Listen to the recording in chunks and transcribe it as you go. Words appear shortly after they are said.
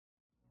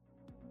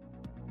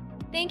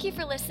Thank you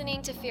for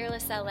listening to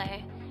Fearless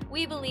LA.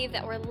 We believe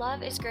that where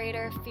love is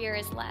greater, fear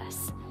is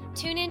less.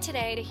 Tune in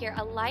today to hear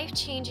a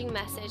life-changing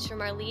message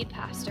from our lead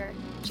pastor,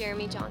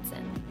 Jeremy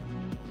Johnson.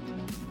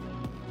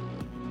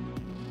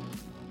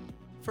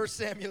 1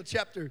 Samuel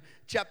chapter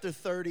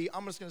 30.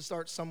 I'm just going to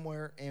start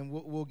somewhere, and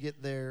we'll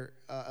get there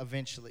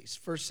eventually.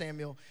 1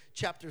 Samuel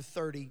chapter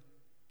 30,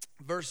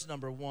 verse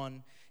number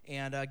 1.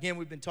 And again,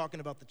 we've been talking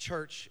about the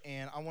church,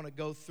 and I want to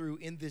go through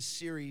in this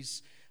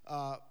series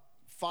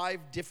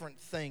 5 different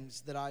things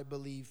that I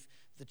believe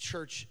the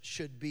church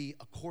should be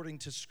according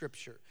to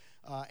Scripture.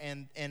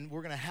 And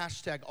we're going to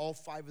hashtag all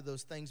 5 of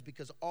those things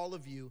because all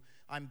of you,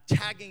 I'm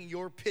tagging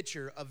your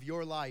picture of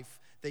your life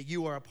that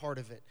you are a part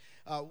of it.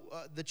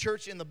 The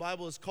church in the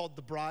Bible is called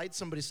the bride.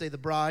 Somebody say the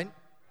bride.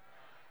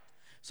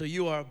 So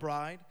you are a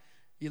bride.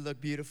 You look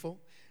beautiful.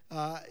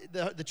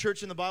 The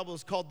church in the Bible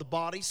is called the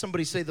body.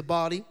 Somebody say the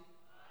body.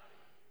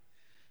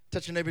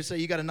 Touch your neighbor and say,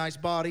 you got a nice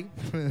body.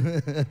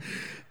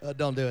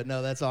 Don't do it.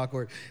 No, that's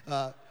awkward.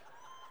 The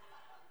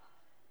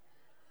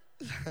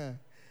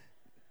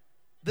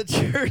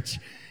church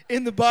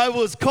in the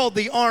Bible is called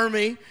the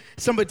army.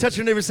 Somebody touch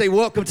your neighbor and say,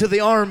 welcome to the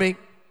army.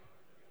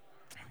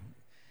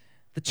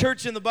 The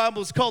church in the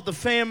Bible is called the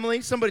family.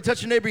 Somebody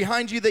touch your neighbor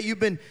behind you that you've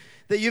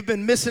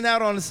been missing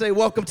out on and say,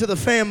 welcome to the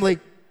family.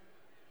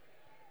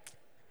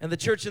 And the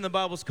church in the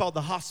Bible is called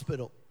the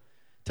hospital.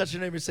 Touch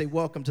your neighbor and say,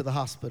 welcome to the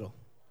hospital.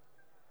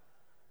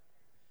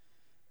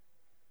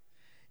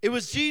 It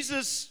was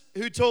Jesus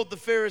who told the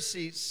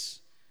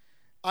Pharisees,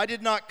 I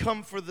did not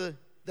come for the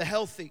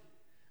healthy,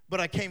 but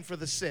I came for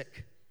the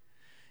sick.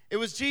 It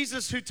was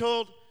Jesus who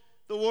told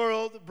the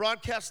world,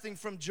 broadcasting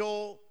from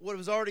Joel, what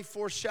was already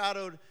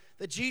foreshadowed,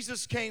 that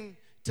Jesus came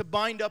to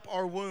bind up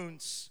our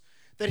wounds,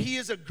 that he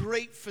is a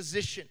great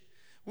physician.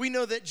 We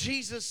know that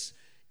Jesus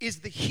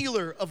is the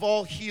healer of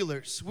all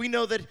healers. We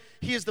know that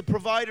he is the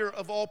provider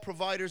of all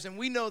providers, and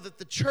we know that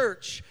the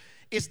church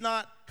is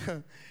not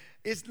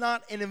it's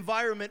not an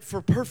environment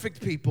for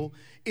perfect people.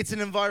 It's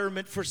an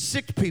environment for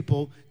sick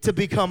people to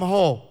become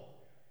whole.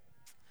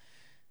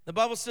 The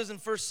Bible says in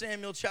 1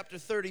 Samuel chapter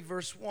 30,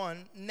 verse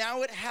 1,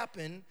 now it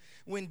happened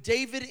when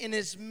David and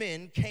his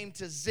men came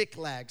to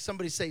Ziklag.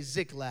 Somebody say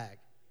Ziklag.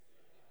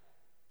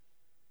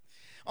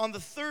 On the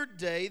 3rd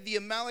day, the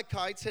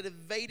Amalekites had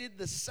invaded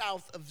the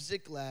south of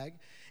Ziklag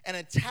and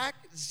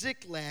attacked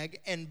Ziklag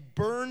and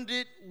burned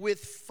it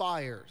with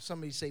fire.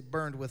 Somebody say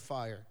burned with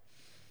fire.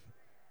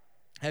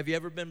 Have you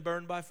ever been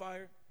burned by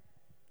fire?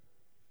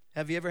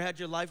 Have you ever had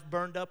your life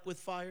burned up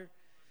with fire?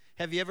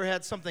 Have you ever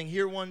had something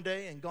here one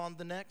day and gone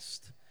the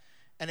next,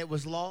 and it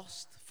was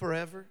lost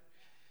forever?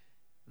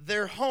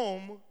 Their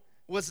home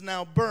was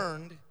now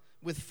burned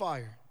with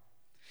fire.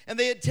 And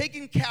they had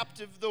taken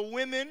captive the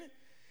women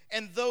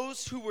and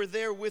those who were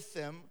there with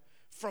them,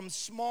 from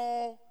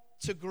small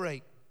to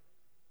great.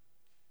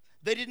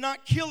 They did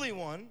not kill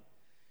anyone,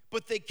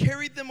 but they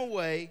carried them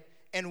away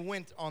and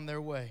went on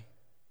their way.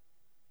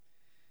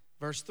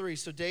 Verse 3,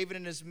 so David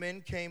and his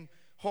men came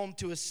home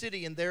to a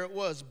city, and there it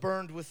was,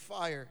 burned with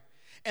fire.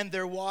 And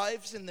their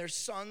wives and their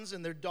sons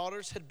and their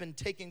daughters had been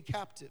taken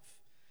captive.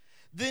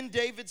 Then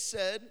David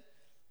said,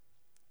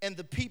 and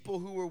the people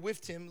who were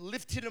with him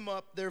lifted him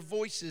up their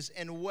voices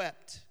and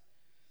wept.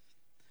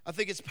 I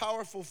think it's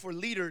powerful for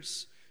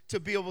leaders to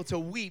be able to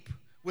weep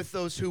with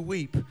those who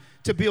weep,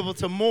 to be able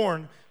to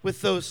mourn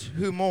with those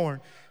who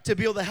mourn, to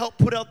be able to help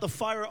put out the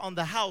fire on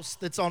the house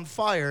that's on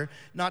fire,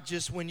 not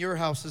just when your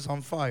house is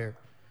on fire.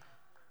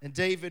 And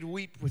David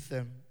wept with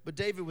them. But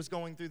David was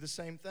going through the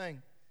same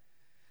thing.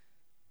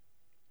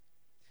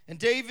 And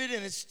David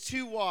and his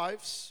 2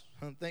 wives,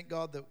 thank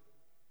God that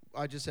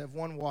I just have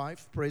one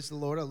wife. Praise the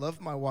Lord. I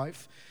love my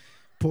wife.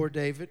 Poor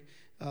David.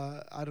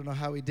 I don't know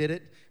how he did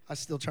it. I'm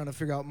still trying to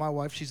figure out my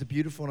wife. She's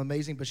beautiful and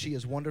amazing, but she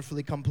is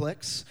wonderfully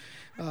complex.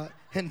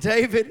 And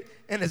David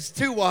and his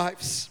 2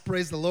 wives,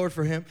 praise the Lord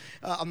for him.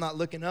 I'm not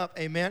looking up,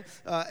 amen.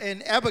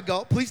 And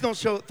Abigail, please don't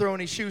throw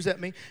any shoes at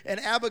me. And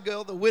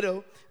Abigail, the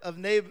widow of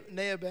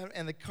Nabal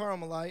and the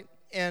Carmelite,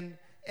 and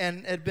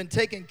had been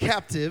taken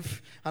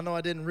captive. I know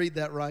I didn't read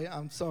that right.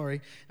 I'm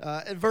sorry.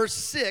 In verse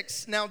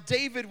 6, now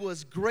David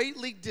was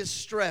greatly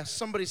distressed.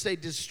 Somebody say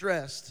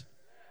distressed.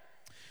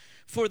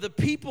 For the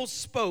people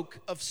spoke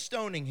of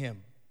stoning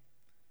him.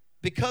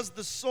 Because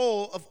the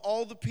soul of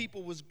all the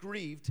people was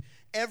grieved,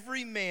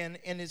 every man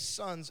and his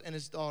sons and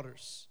his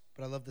daughters.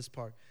 But I love this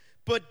part.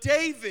 But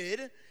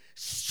David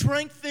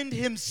strengthened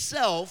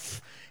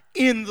himself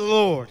in the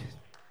Lord.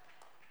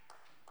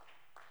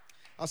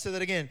 I'll say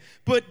that again.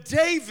 But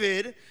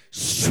David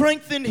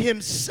strengthened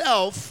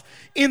himself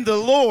in the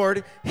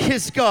Lord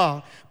his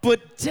God.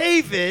 But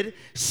David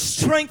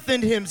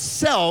strengthened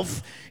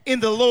himself in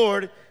the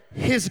Lord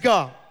his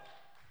God.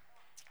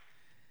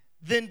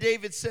 Then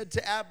David said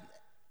to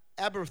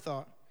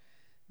Abiathar,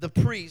 the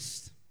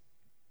priest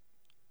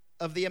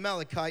of the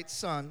Amalekite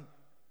son,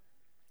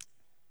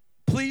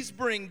 please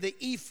bring the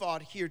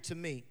ephod here to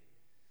me.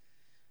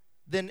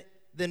 Then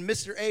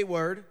Mr.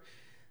 A-word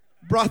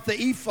brought the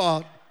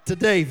ephod to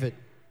David.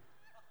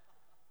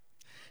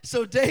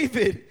 So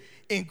David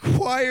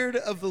inquired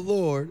of the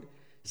Lord,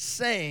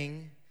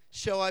 saying,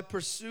 shall I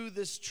pursue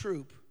this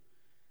troop?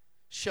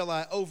 Shall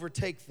I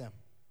overtake them?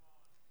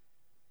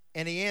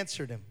 And he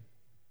answered him,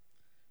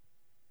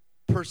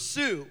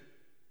 pursue.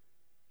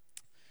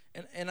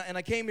 And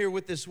I came here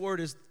with this word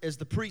as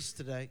the priest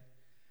today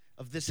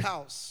of this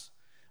house.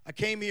 I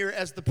came here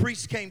as the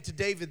priest came to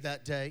David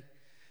that day.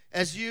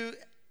 As you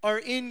are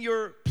in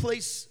your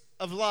place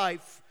of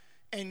life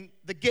and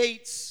the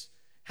gates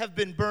have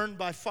been burned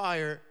by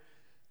fire,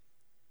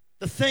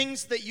 the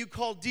things that you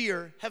call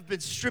dear have been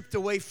stripped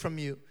away from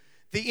you.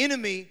 The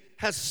enemy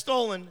has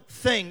stolen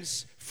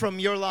things from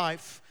your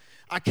life.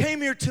 I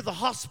came here to the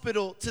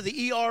hospital, to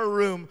the ER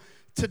room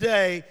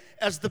today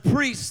as the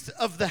priest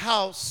of the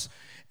house,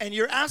 and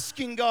you're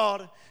asking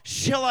God,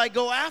 shall I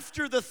go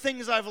after the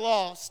things I've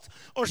lost,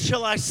 or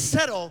shall I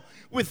settle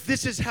with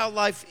this is how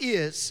life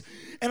is?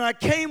 And I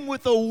came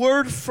with a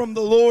word from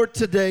the Lord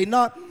today,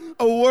 not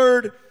a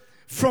word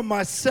from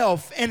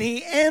myself. And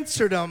he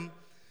answered him,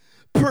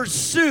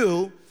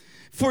 pursue,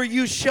 for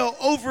you shall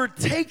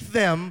overtake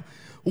them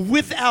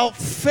without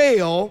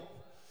fail.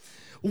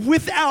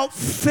 Without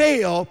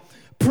fail,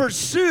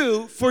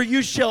 pursue, for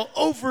you shall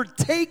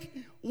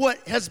overtake what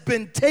has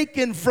been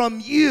taken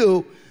from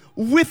you.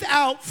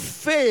 Without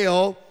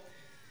fail,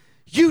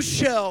 you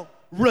shall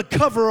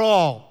recover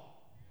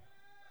all.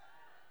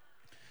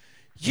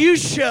 You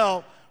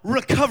shall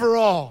recover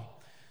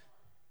all.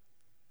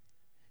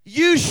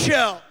 You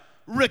shall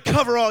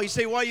recover all. You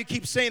say, why you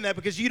keep saying that?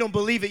 Because you don't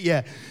believe it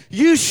yet.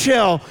 You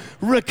shall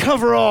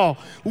recover all.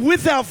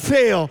 Without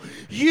fail,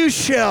 you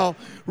shall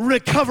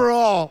recover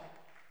all.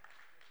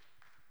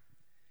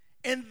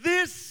 And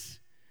this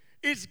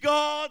is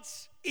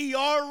God's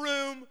ER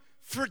room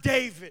for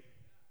David.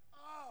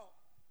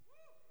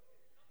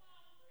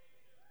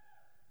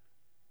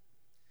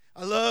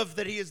 I love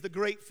that he is the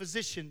great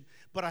physician,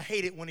 but I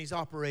hate it when he's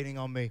operating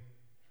on me.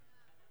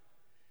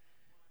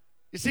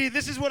 You see,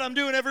 this is what I'm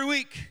doing every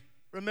week.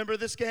 Remember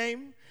this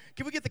game?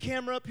 Can we get the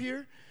camera up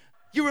here?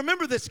 You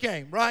remember this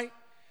game, right?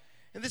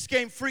 And this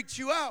game freaked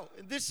you out.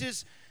 And this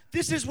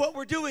is what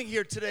we're doing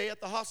here today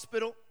at the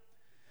hospital.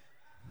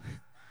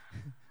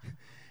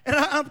 And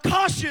I'm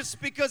cautious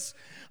because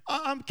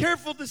I'm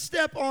careful to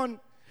step on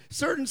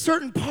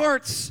certain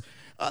parts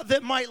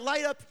that might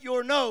light up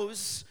your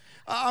nose.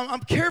 I'm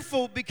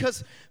careful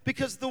because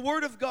the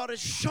Word of God is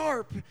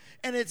sharp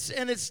and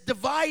it's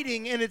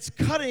dividing and it's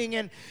cutting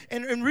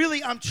and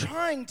really I'm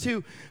trying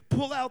to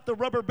pull out the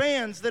rubber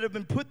bands that have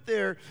been put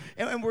there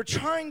and we're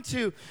trying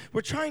to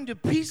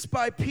piece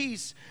by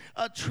piece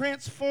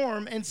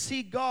transform and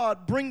see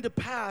God bring to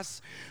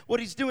pass what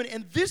He's doing.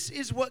 And this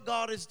is what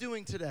God is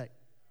doing today.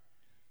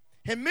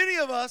 And many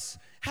of us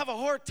have a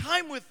hard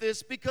time with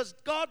this because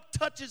God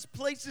touches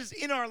places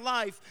in our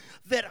life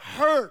that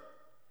hurt.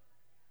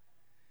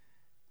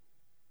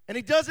 And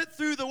He does it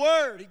through the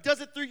Word. He does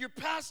it through your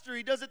pastor.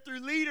 He does it through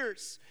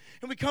leaders.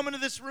 And we come into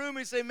this room and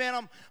we say,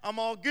 man, I'm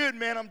all good,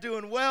 man. I'm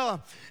doing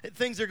well.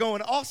 Things are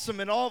going awesome.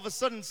 And all of a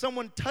sudden,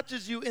 someone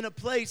touches you in a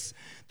place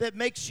that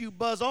makes you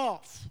buzz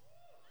off.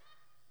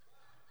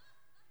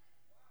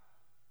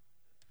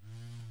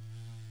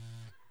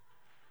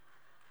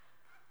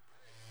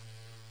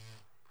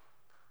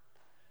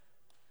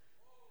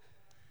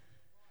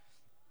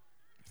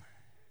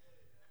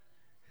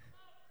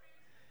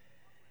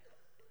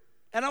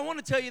 And I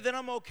want to tell you that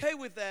I'm okay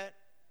with that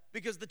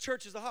because the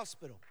church is a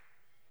hospital.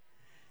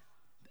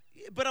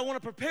 But I want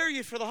to prepare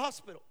you for the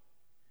hospital.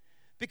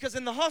 Because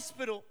in the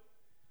hospital,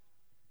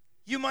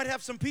 you might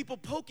have some people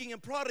poking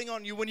and prodding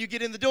on you when you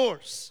get in the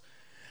doors.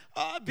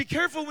 Be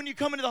careful when you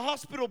come into the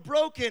hospital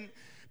broken,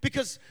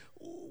 because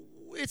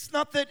it's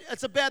not that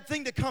it's a bad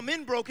thing to come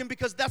in broken,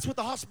 because that's what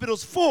the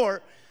hospital's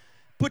for.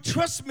 But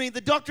trust me,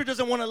 the doctor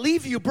doesn't want to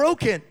leave you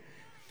broken.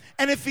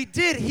 And if he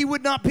did, he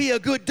would not be a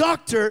good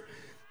doctor.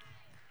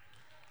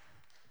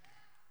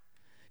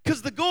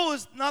 Because the goal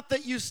is not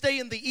that you stay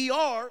in the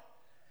ER,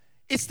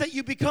 it's that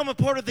you become a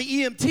part of the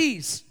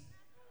EMTs.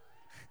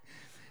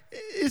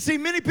 You see,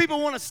 many people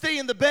want to stay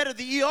in the bed of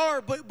the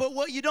ER, but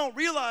what you don't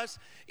realize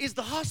is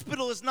the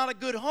hospital is not a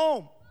good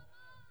home.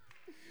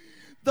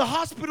 The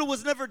hospital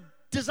was never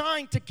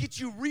designed to get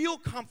you real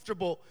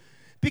comfortable,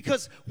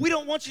 because we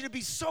don't want you to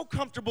be so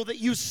comfortable that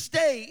you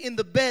stay in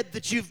the bed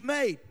that you've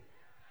made.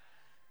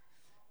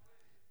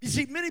 You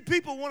see, many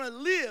people want to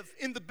live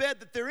in the bed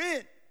that they're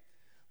in.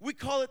 We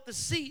call it the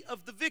seat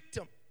of the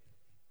victim.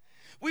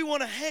 We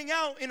want to hang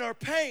out in our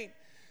pain,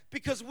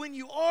 because when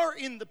you are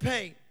in the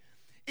pain,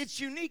 it's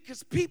unique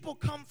because people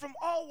come from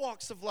all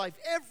walks of life,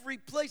 every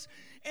place,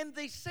 and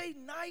they say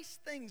nice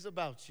things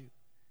about you.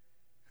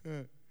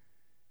 Have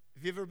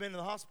you ever been in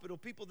the hospital?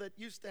 People that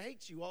used to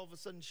hate you all of a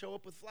sudden show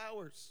up with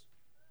flowers,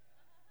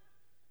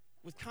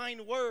 with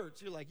kind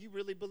words. You're like, you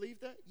really believe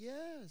that?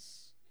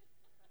 Yes.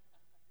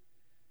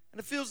 And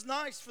it feels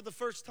nice for the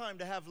first time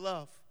to have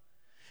love.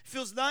 It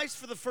feels nice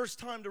for the first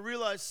time to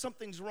realize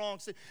something's wrong.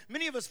 So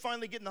many of us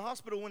finally get in the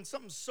hospital when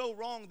something's so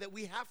wrong that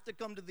we have to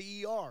come to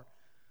the ER.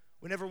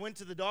 We never went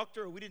to the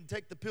doctor, or we didn't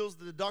take the pills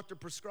that the doctor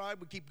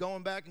prescribed. We keep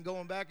going back and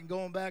going back and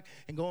going back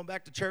and going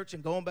back to church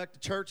and going back to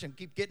church and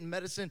keep getting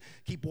medicine,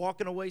 keep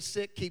walking away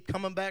sick, keep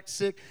coming back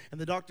sick. And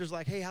the doctor's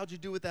like, hey, how'd you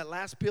do with that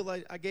last pill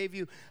I gave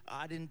you?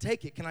 I didn't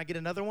take it. Can I get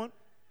another one?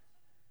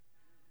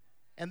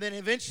 And then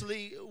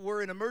eventually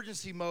we're in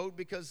emergency mode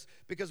because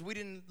we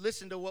didn't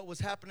listen to what was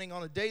happening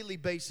on a daily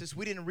basis.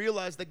 We didn't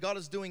realize that God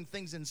is doing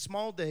things in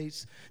small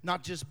days,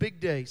 not just big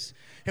days.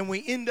 And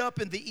we end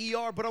up in the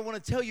ER. But I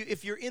want to tell you,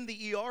 if you're in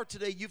the ER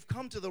today, you've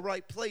come to the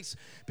right place,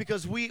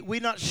 because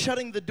we're not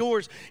shutting the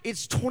doors.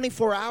 It's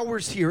 24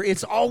 hours here.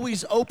 It's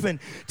always open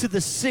to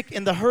the sick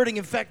and the hurting.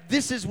 In fact,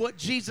 this is what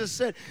Jesus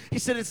said. He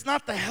said, it's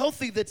not the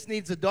healthy that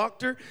needs a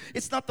doctor.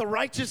 It's not the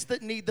righteous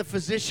that need the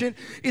physician.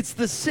 It's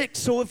the sick.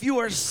 So if you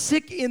are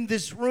sick in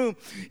this room,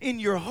 in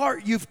your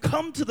heart, you've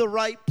come to the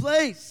right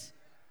place.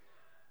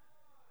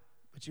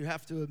 But you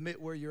have to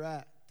admit where you're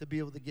at to be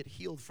able to get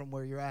healed from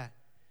where you're at.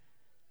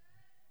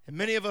 And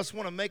many of us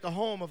want to make a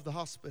home of the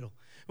hospital.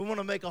 We want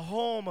to make a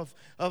home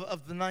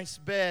of the nice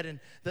bed and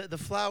the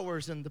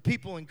flowers and the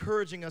people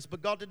encouraging us.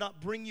 But God did not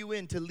bring you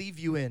in to leave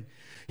you in.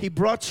 He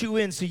brought you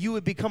in so you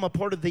would become a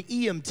part of the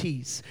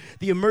EMTs,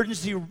 the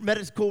Emergency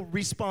Medical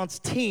Response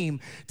Team,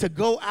 to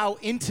go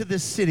out into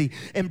this city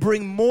and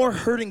bring more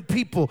hurting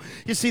people.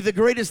 You see, the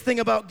greatest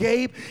thing about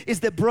Gabe is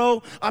that,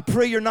 bro, I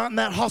pray you're not in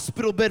that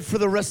hospital bed for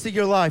the rest of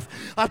your life.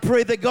 I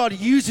pray that God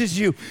uses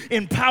you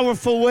in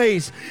powerful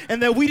ways,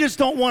 and that we just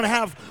don't want to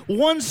have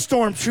one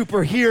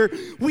stormtrooper here.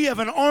 We have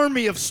an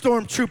army of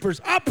stormtroopers.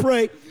 I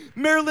pray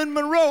Marilyn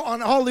Monroe on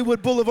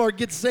Hollywood Boulevard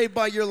gets saved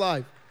by your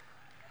life.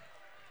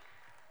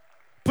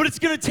 But it's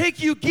going to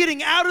take you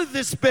getting out of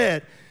this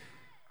bed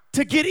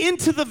to get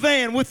into the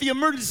van with the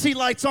emergency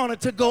lights on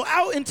it, to go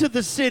out into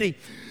the city.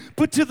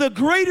 But to the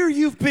greater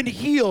you've been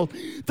healed,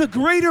 the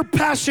greater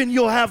passion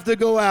you'll have to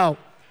go out.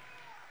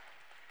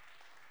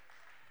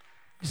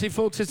 You see,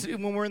 folks,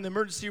 when we're in the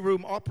emergency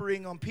room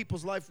operating on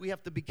people's life, we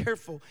have to be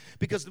careful,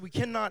 because we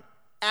cannot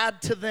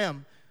add to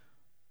them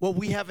what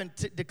we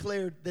haven't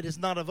declared that is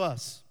not of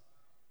us.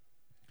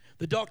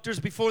 The doctors,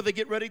 before they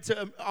get ready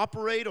to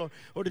operate or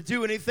to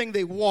do anything,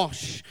 they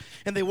wash.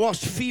 And they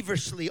wash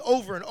feverishly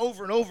over and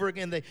over and over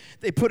again.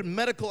 They put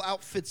medical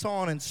outfits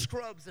on and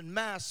scrubs and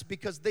masks,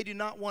 because they do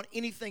not want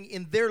anything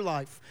in their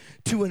life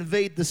to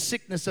invade the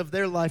sickness of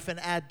their life and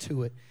add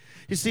to it.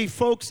 You see,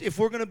 folks, if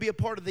we're going to be a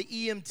part of the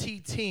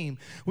EMT team,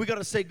 we got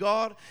to say,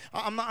 God,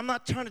 I'm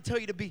not trying to tell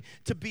you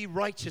to be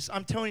righteous.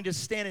 I'm telling you to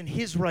stand in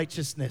His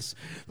righteousness.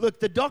 Look,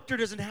 the doctor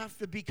doesn't have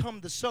to become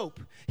the soap.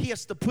 He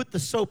has to put the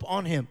soap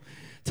on him.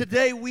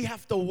 Today, we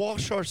have to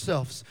wash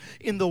ourselves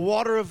in the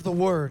water of the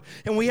Word.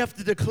 And we have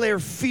to declare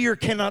fear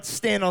cannot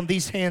stand on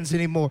these hands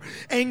anymore.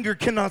 Anger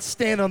cannot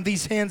stand on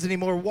these hands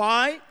anymore.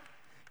 Why?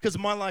 Because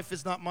my life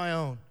is not my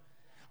own.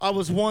 I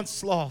was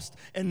once lost,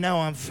 and now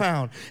I'm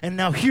found. And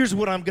now here's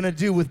what I'm going to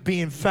do with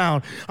being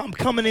found. I'm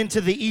coming into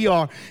the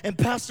ER. And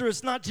Pastor,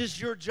 it's not just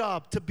your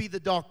job to be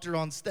the doctor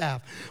on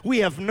staff. We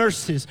have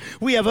nurses.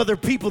 We have other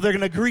people that are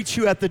going to greet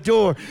you at the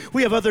door.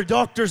 We have other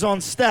doctors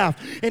on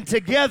staff. And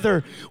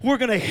together, we're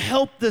going to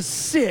help the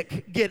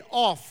sick get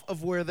off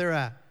of where they're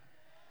at.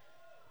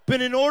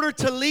 But in order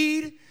to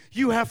lead,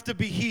 you have to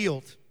be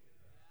healed.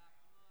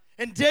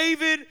 And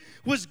David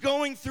was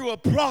going through a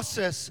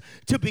process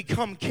to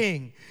become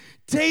king.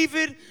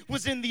 David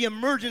was in the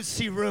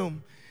emergency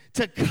room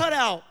to cut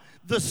out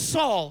the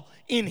Saul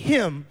in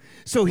him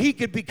so he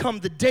could become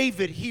the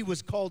David he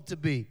was called to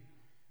be.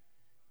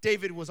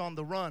 David was on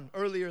the run.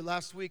 Earlier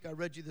last week, I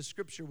read you the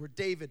scripture where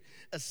David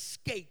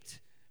escaped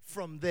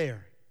from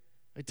there.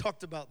 I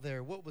talked about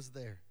there. What was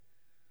there?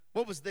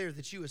 What was there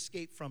that you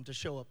escaped from to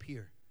show up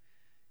here?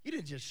 You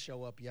didn't just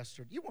show up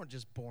yesterday. You weren't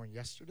just born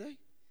yesterday.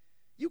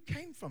 You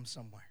came from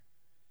somewhere.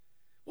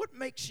 What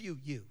makes you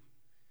you?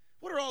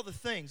 What are all the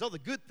things, all the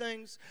good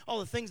things, all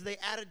the things they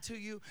added to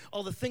you,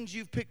 all the things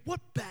you've picked? What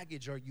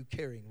baggage are you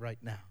carrying right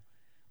now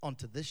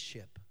onto this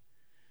ship?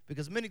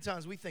 Because many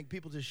times we think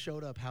people just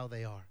showed up how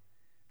they are.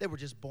 They were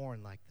just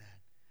born like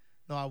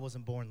that. No, I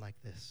wasn't born like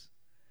this.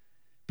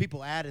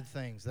 People added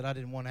things that I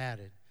didn't want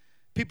added.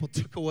 People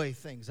took away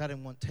things I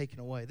didn't want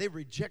taken away. They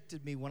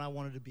rejected me when I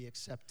wanted to be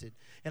accepted.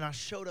 And I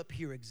showed up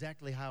here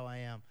exactly how I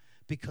am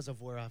because of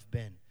where I've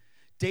been.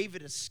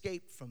 David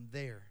escaped from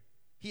there.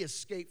 He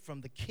escaped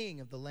from the king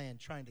of the land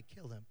trying to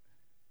kill him.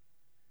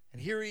 And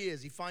here he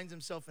is. He finds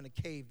himself in a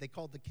cave. They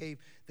called the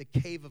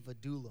cave of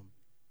Adullam,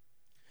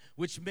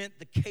 which meant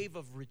the cave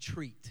of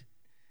retreat.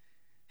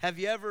 Have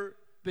you ever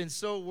been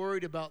so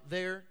worried about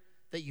there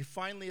that you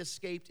finally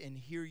escaped and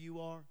here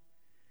you are?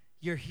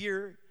 You're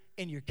here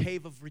in your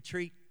cave of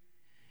retreat.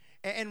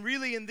 And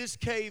really in this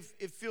cave,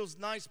 it feels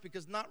nice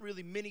because not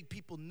really many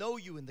people know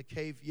you in the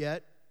cave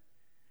yet.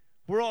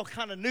 We're all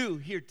kind of new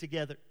here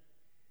together.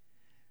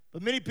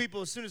 But many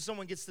people, as soon as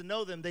someone gets to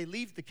know them, they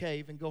leave the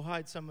cave and go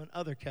hide some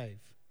other cave.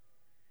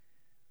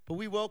 But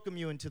we welcome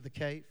you into the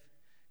cave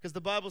because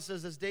the Bible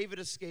says as David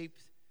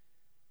escaped,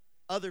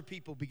 other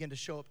people began to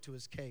show up to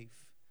his cave.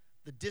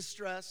 The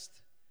distressed,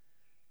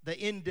 the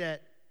in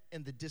debt,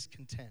 and the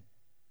discontent.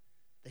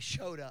 They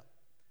showed up.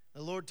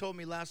 The Lord told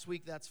me last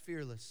week that's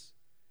fearless.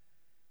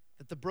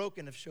 That the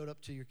broken have showed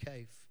up to your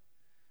cave.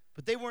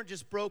 But they weren't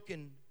just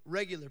broken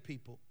regular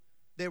people.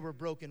 They were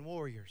broken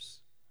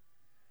warriors.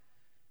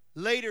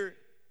 Later,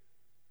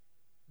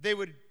 they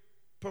would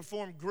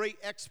perform great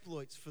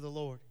exploits for the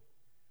Lord.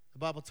 The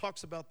Bible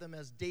talks about them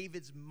as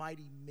David's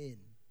mighty men.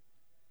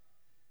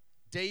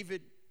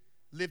 David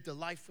lived a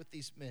life with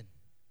these men.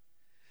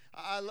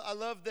 I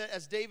love that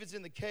as David's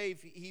in the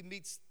cave, he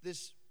meets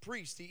this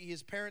priest.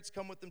 His parents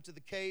come with him to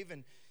the cave,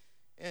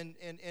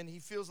 and he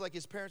feels like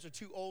his parents are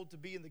too old to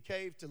be in the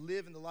cave, to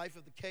live in the life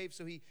of the cave.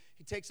 So he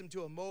takes him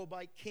to a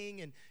Moabite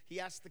king, and he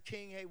asks the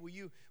king, hey, will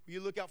you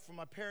look out for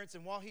my parents?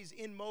 And while he's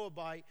in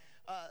Moabite,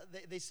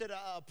 they said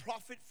a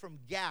prophet from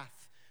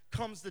Gath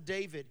comes to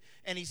David,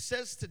 and he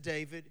says to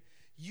David,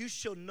 you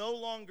shall no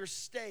longer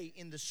stay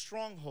in the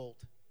stronghold,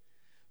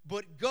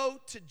 but go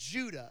to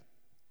Judah.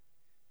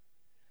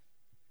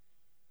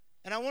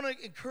 And I want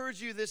to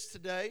encourage you this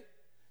today,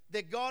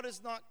 that God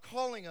is not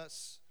calling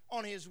us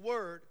on His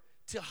word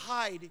to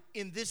hide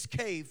in this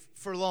cave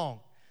for long.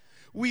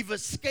 We've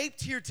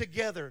escaped here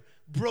together,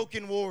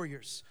 broken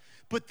warriors.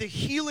 But the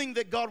healing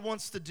that God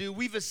wants to do,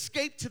 we've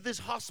escaped to this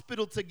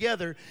hospital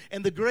together,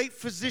 and the great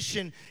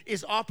physician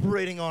is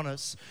operating on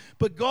us.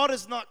 But God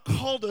has not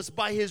called us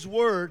by His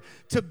word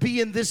to be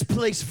in this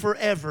place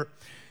forever.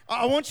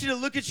 I want you to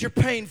look at your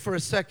pain for a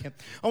second.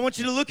 I want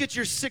you to look at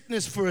your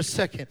sickness for a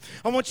second.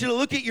 I want you to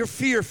look at your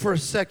fear for a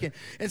second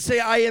and say,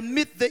 I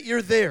admit that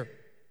you're there.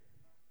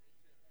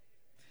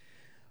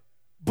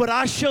 But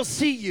I shall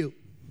see you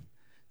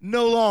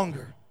no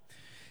longer.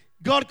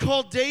 God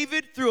called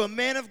David through a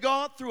man of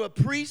God, through a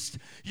priest.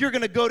 You're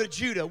going to go to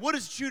Judah. What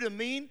does Judah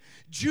mean?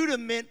 Judah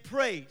meant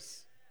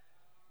praise.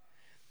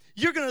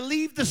 You're going to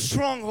leave the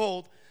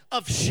stronghold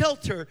of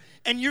shelter,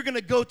 and you're going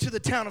to go to the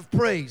town of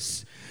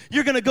praise.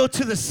 You're going to go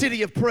to the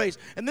city of praise.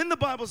 And then the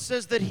Bible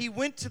says that he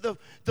went to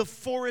the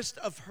forest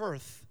of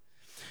Hurth.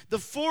 The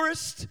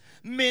forest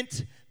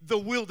meant the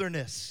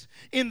wilderness.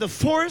 In the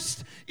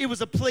forest, it was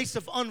a place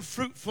of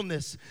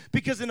unfruitfulness,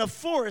 because in a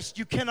forest,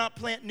 you cannot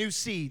plant new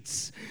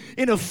seeds.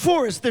 In a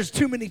forest, there's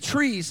too many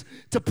trees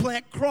to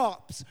plant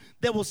crops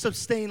that will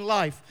sustain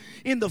life.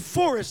 In the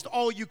forest,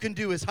 all you can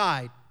do is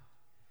hide.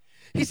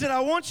 He said, I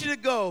want you to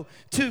go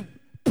to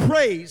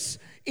praise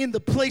in the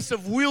place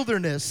of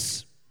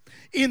wilderness,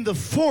 in the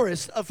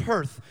forest of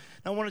Hurth.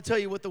 Now, I want to tell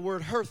you what the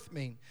word Hurth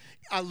means.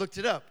 I looked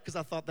it up because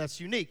I thought that's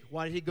unique.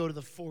 Why did he go to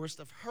the forest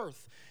of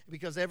Hurth?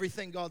 Because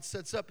everything God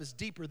sets up is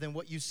deeper than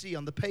what you see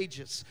on the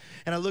pages.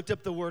 And I looked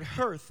up the word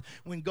Hurth.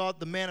 When God,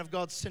 the man of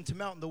God, sent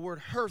him out, and the word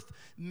Hurth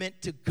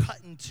meant to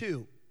cut in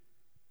two.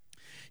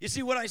 You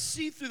see, what I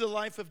see through the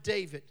life of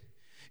David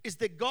is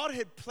that God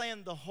had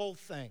planned the whole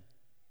thing.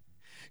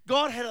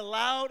 God had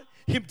allowed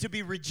him to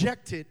be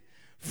rejected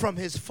from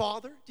his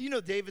father. Do you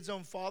know David's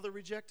own father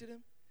rejected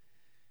him?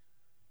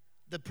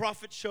 The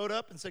prophet showed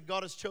up and said,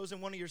 God has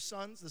chosen one of your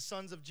sons, the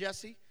sons of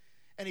Jesse.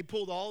 And he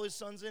pulled all his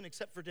sons in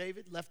except for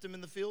David, left him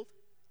in the field.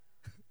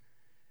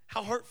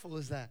 How hurtful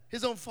is that?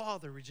 His own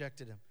father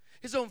rejected him.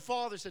 His own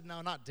father said,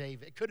 no, not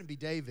David. It couldn't be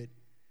David.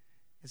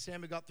 And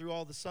Samuel got through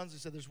all the sons and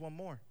said, there's one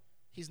more.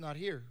 He's not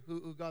here.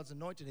 Who God's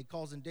anointed. He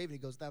calls in David. He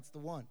goes, that's the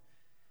one.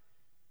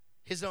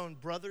 His own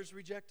brothers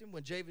reject him.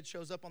 When David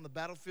shows up on the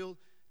battlefield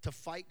to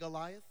fight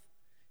Goliath,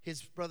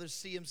 his brothers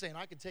see him saying,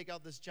 I can take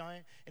out this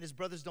giant. And his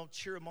brothers don't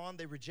cheer him on.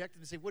 They reject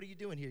him and say, what are you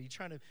doing here? You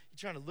trying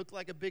to look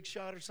like a big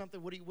shot or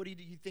something? What do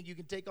you think you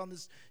can take on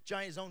this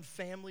giant? His own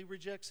family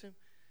rejects him.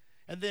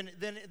 And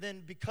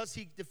then because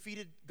he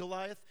defeated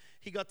Goliath,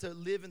 he got to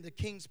live in the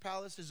king's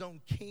palace. His own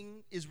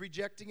king is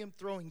rejecting him,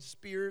 throwing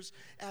spears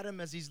at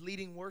him as he's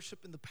leading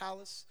worship in the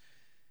palace.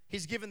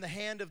 He's given the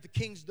hand of the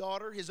king's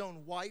daughter. His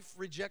own wife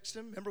rejects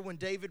him. Remember when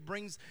David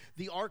brings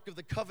the Ark of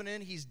the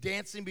Covenant, he's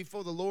dancing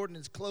before the Lord and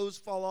his clothes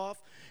fall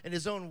off, and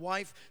his own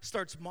wife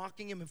starts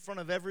mocking him in front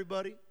of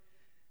everybody.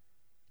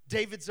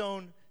 David's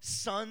own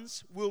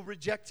sons will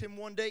reject him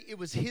one day. It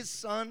was his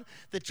son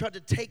that tried to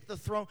take the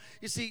throne.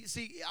 You see,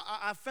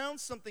 I found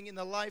something in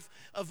the life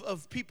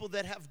of people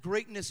that have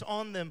greatness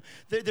on them.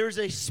 There's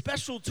a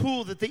special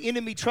tool that the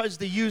enemy tries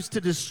to use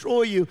to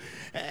destroy you.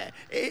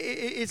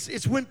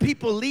 It's when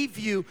people leave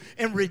you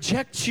and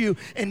reject you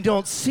and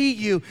don't see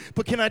you.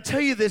 But can I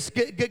tell you this?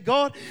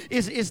 God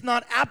is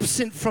not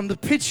absent from the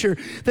picture,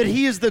 that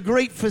He is the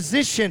great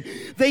physician.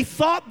 They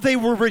thought they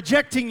were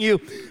rejecting you,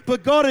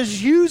 but God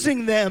is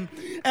using them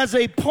as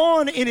a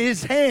pawn in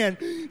His hand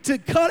to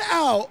cut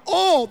out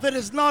all that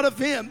is not of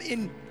Him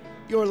in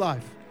your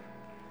life.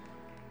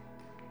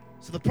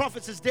 So the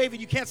prophet says,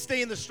 David, you can't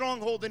stay in the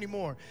stronghold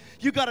anymore.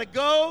 You got to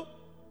go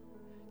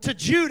to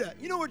Judah.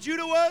 You know where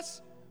Judah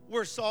was?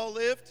 Where Saul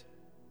lived.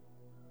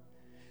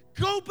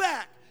 Go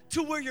back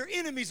to where your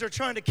enemies are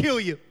trying to kill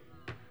you.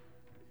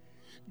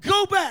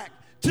 Go back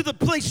to the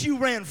place you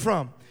ran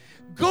from.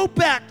 Go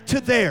back to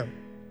there.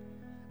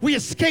 We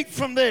escaped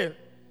from there.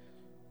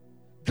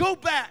 Go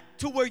back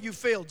to where you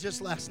failed just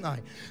last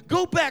night.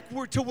 Go back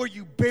to where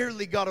you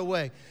barely got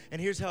away.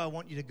 And here's how I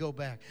want you to go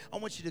back. I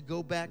want you to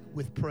go back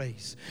with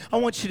praise. I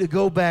want you to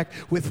go back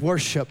with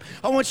worship.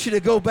 I want you to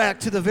go back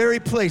to the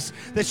very place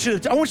that should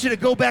have. I want you to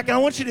go back, and I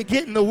want you to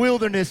get in the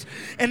wilderness.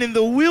 And in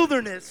the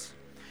wilderness,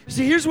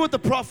 see, here's what the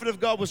prophet of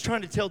God was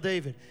trying to tell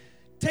David.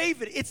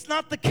 David, it's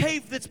not the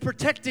cave that's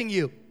protecting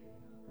you.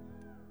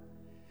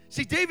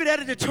 See, David had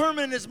to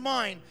determine in his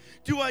mind,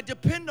 do I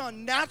depend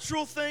on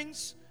natural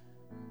things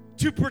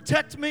to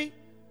protect me?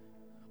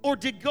 Or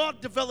did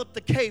God develop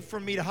the cave for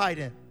me to hide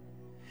in?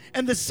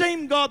 And the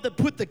same God that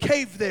put the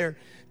cave there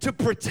to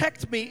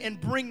protect me and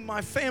bring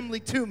my family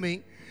to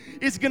me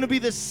is going to be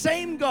the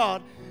same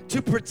God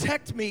to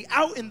protect me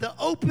out in the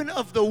open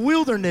of the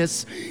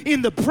wilderness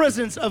in the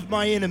presence of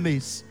my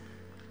enemies.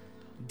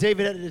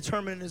 David had to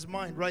determine in his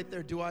mind right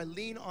there, do I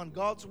lean on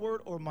God's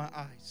word or my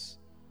eyes?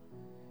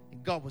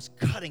 And God was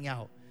cutting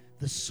out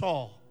the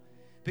Saul.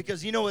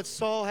 Because you know what?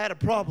 Saul had a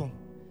problem.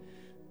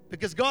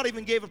 Because God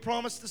even gave a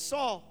promise to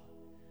Saul.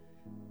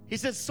 He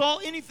said,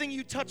 Saul, anything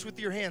you touch with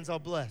your hands, I'll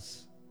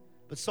bless.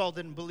 But Saul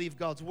didn't believe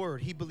God's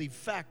word. He believed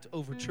fact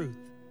over truth.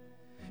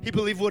 He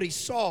believed what he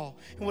saw.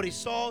 And what he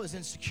saw is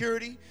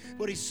insecurity.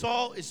 What he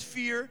saw is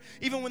fear.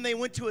 Even when they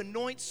went to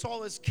anoint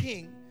Saul as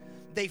king,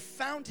 they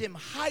found him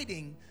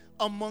hiding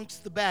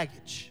amongst the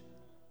baggage.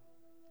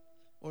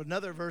 Or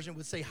another version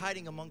would say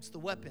hiding amongst the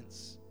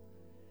weapons.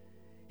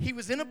 He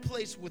was in a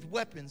place with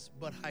weapons,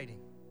 but hiding.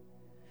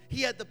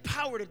 He had the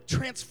power to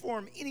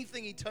transform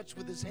anything he touched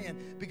with his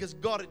hand because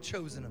God had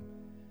chosen him.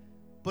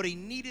 But he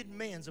needed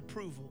man's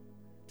approval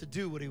to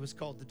do what he was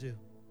called to do.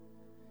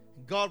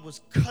 And God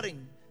was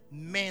cutting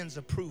man's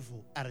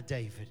approval out of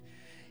David.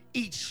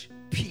 Each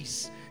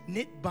piece,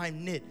 knit by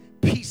knit,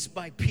 piece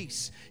by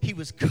piece, he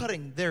was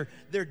cutting their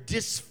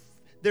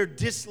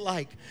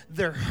dislike,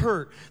 their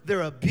hurt,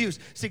 their abuse.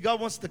 See, God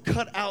wants to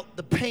cut out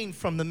the pain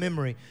from the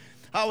memory.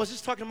 I was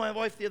just talking to my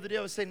wife the other day.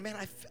 I was saying, man,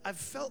 I've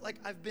felt like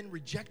I've been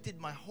rejected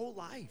my whole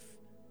life.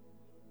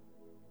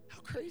 How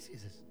crazy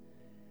is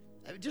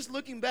this? Just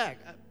looking back,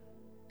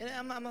 and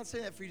I'm not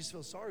saying that for you to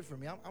feel sorry for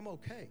me. I'm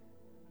okay.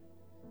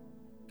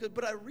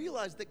 But I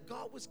realized that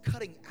God was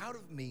cutting out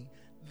of me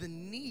the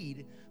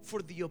need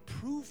for the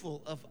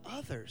approval of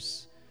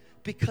others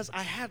because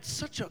I had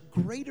such a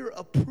greater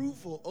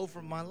approval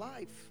over my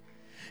life.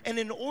 And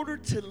in order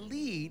to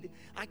lead,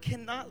 I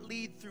cannot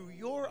lead through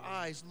your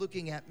eyes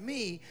looking at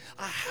me.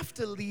 I have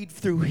to lead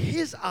through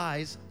his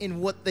eyes in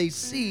what they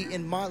see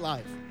in my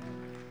life.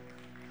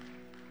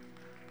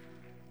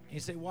 And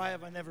you say, why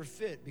have I never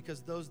fit?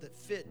 Because those that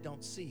fit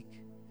don't seek.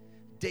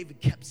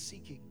 David kept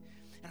seeking.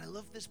 And I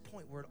love this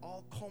point where it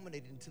all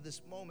culminated into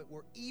this moment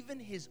where even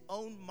his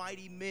own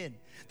mighty men,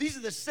 these are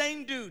the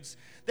same dudes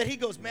that he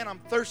goes, man, I'm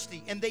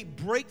thirsty. And they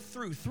break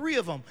through, 3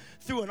 of them,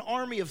 through an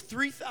army of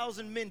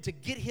 3,000 men to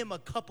get him a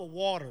cup of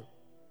water.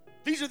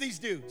 These are these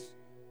dudes.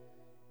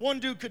 One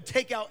dude could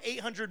take out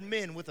 800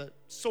 men with a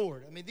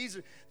sword. I mean, these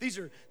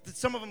are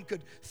some of them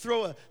could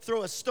throw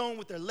a stone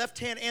with their left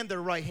hand and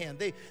their right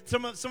hand.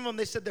 Some of them,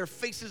 they said their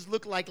faces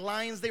looked like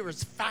lions. They were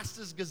as fast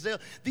as gazelle.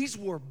 These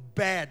were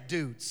bad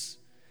dudes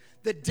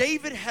that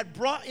David had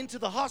brought into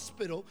the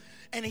hospital,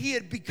 and he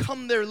had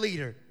become their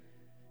leader.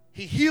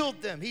 He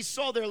healed them. He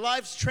saw their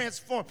lives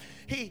transform.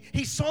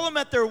 He saw them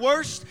at their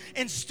worst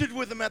and stood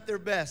with them at their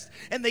best.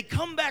 And they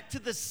come back to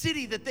the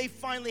city that they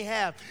finally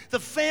have, the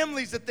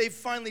families that they've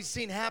finally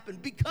seen happen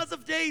because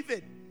of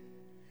David.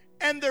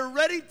 And they're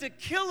ready to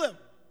kill him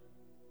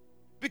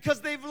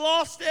because they've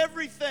lost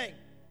everything.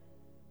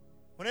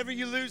 Whenever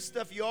you lose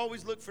stuff, you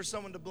always look for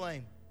someone to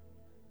blame.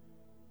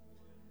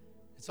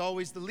 It's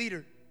always the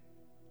leader.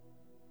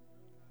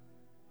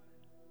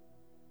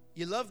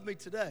 You love me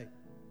today,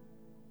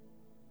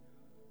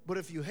 but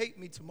if you hate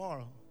me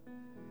tomorrow,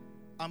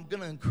 I'm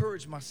going to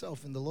encourage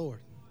myself in the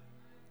Lord.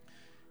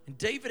 And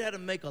David had to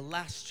make a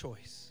last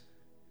choice.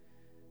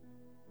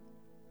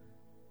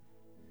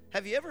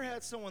 Have you ever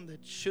had someone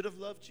that should have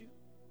loved you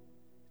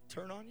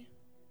turn on you?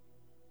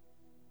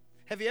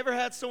 Have you ever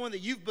had someone that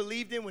you've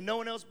believed in when no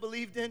one else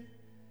believed in,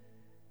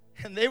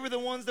 and they were the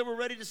ones that were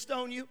ready to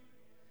stone you,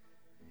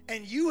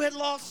 and you had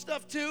lost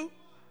stuff too?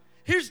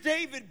 Here's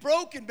David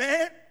broken,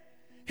 man.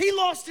 He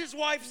lost his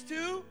wives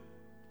too.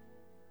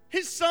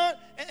 His son,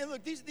 and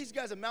look, these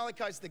guys,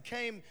 Amalekites that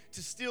came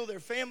to steal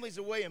their families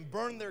away and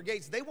burn their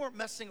gates, they weren't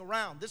messing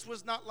around. This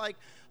was not like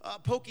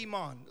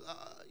Pokemon.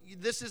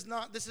 This is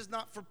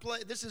not for play.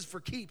 This is for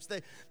keeps.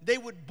 They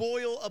would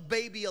boil a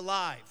baby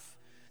alive.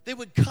 They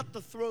would cut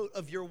the throat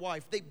of your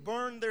wife. They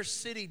burned their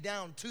city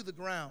down to the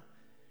ground.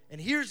 And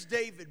here's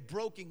David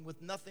broken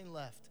with nothing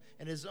left,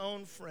 and his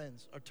own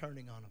friends are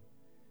turning on him.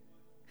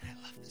 And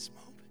I love this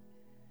moment.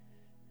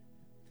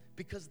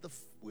 Because the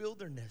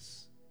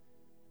wilderness,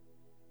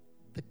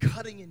 the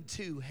cutting in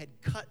two, had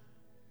cut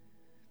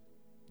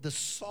the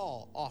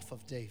Saul off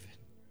of David,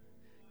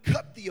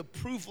 cut the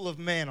approval of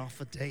man off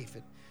of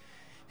David.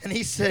 And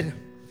he said,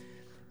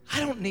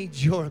 I don't need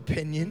your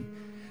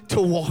opinion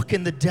to walk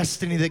in the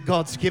destiny that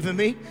God's given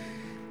me.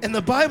 And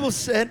the Bible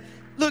said,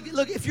 look,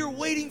 if you're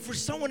waiting for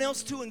someone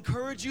else to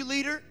encourage you,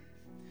 leader,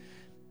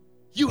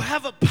 You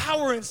have a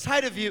power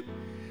inside of you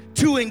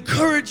to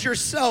encourage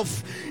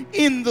yourself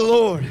in the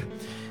Lord.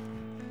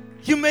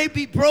 You may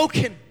be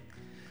broken.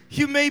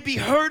 You may be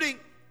hurting.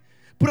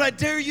 But I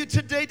dare you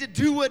today to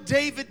do what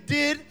David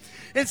did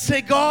and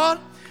say, God,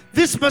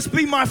 this must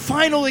be my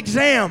final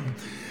exam.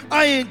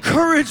 I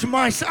encourage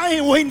myself. I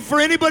ain't waiting for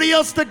anybody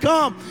else to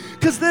come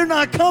because they're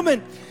not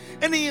coming.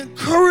 And he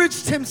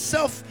encouraged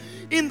himself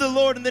in the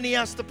Lord. And then he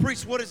asked the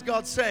priest, what is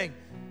God saying?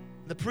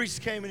 The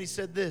priest came and he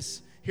said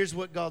this. Here's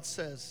what God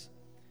says.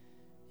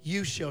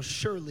 You shall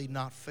surely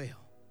not fail,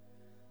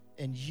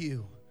 and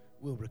you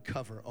will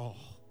recover all.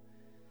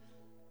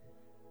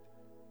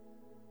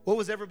 What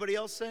was everybody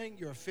else saying?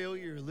 You're a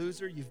failure, you're a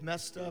loser, you've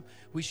messed up,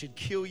 we should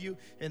kill you.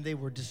 And they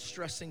were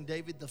distressing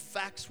David. The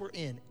facts were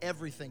in,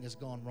 everything has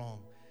gone wrong.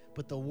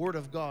 But the word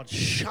of God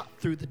shot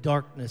through the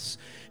darkness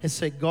and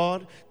said,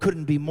 God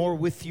couldn't be more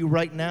with you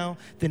right now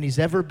than he's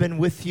ever been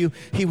with you.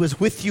 He was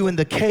with you in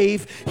the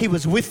cave. He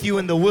was with you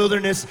in the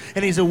wilderness.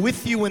 And he's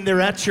with you when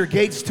they're at your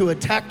gates to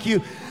attack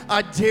you.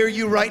 I dare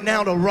you right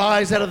now to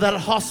rise out of that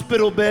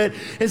hospital bed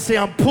and say,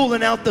 I'm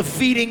pulling out the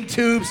feeding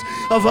tubes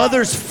of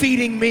others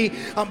feeding me.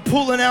 I'm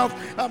pulling out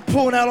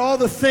all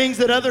the things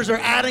that others are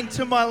adding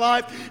to my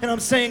life. And I'm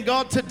saying,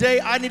 God, today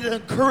I need to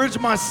encourage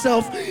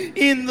myself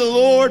in the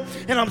Lord.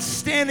 And I'm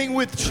standing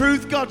with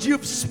truth. God,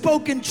 you've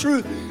spoken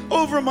truth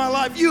over my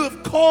life. You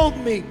have called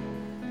me.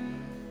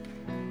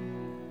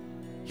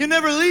 You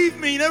never leave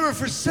me. You never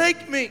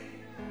forsake me.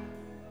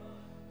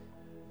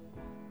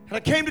 And I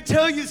came to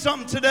tell you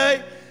something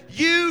today.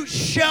 You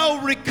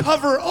shall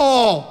recover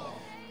all.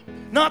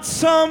 Not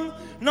some,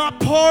 not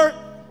part.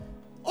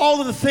 All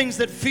of the things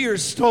that fear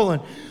has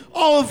stolen.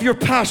 All of your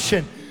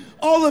passion.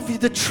 All of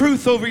the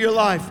truth over your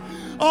life.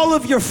 All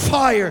of your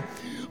fire.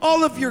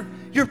 All of your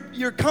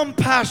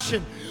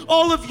compassion.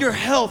 All of your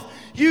health.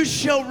 You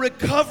shall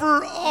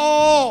recover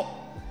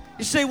all.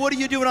 You say, what are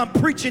you doing? I'm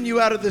preaching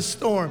you out of this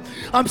storm.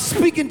 I'm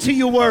speaking to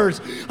you words.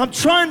 I'm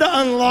trying to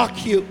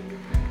unlock you.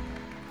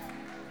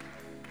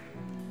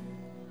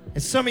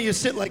 And some of you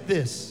sit like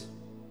this.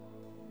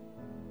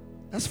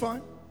 That's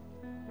fine.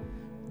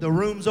 The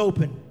room's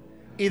open.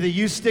 Either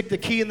you stick the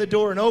key in the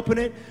door and open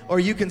it, or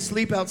you can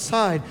sleep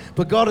outside.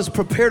 But God has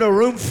prepared a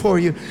room for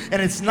you,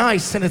 and it's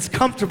nice and it's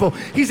comfortable.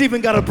 He's even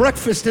got a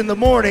breakfast in the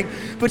morning.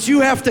 But you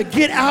have to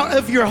get out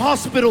of your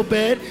hospital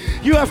bed.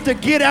 You have to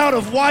get out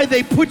of why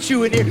they put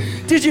you in here.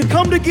 Did you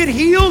come to get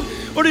healed,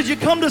 or did you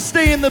come to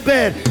stay in the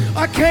bed?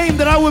 I came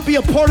that I would be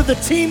a part of the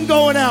team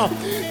going out.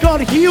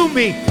 God, heal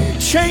me,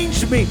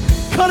 change me,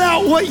 cut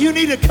out what you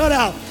need to cut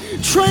out,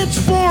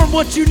 transform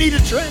what you need to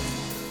transform.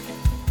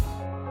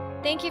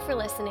 Thank you for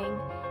listening.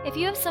 If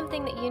you have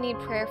something that you need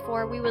prayer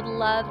for, we would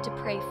love to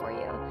pray for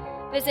you.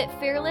 Visit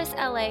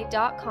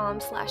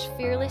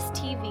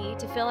fearlessla.com/fearlesstv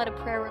to fill out a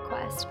prayer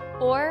request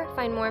or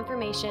find more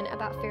information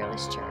about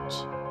Fearless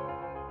Church.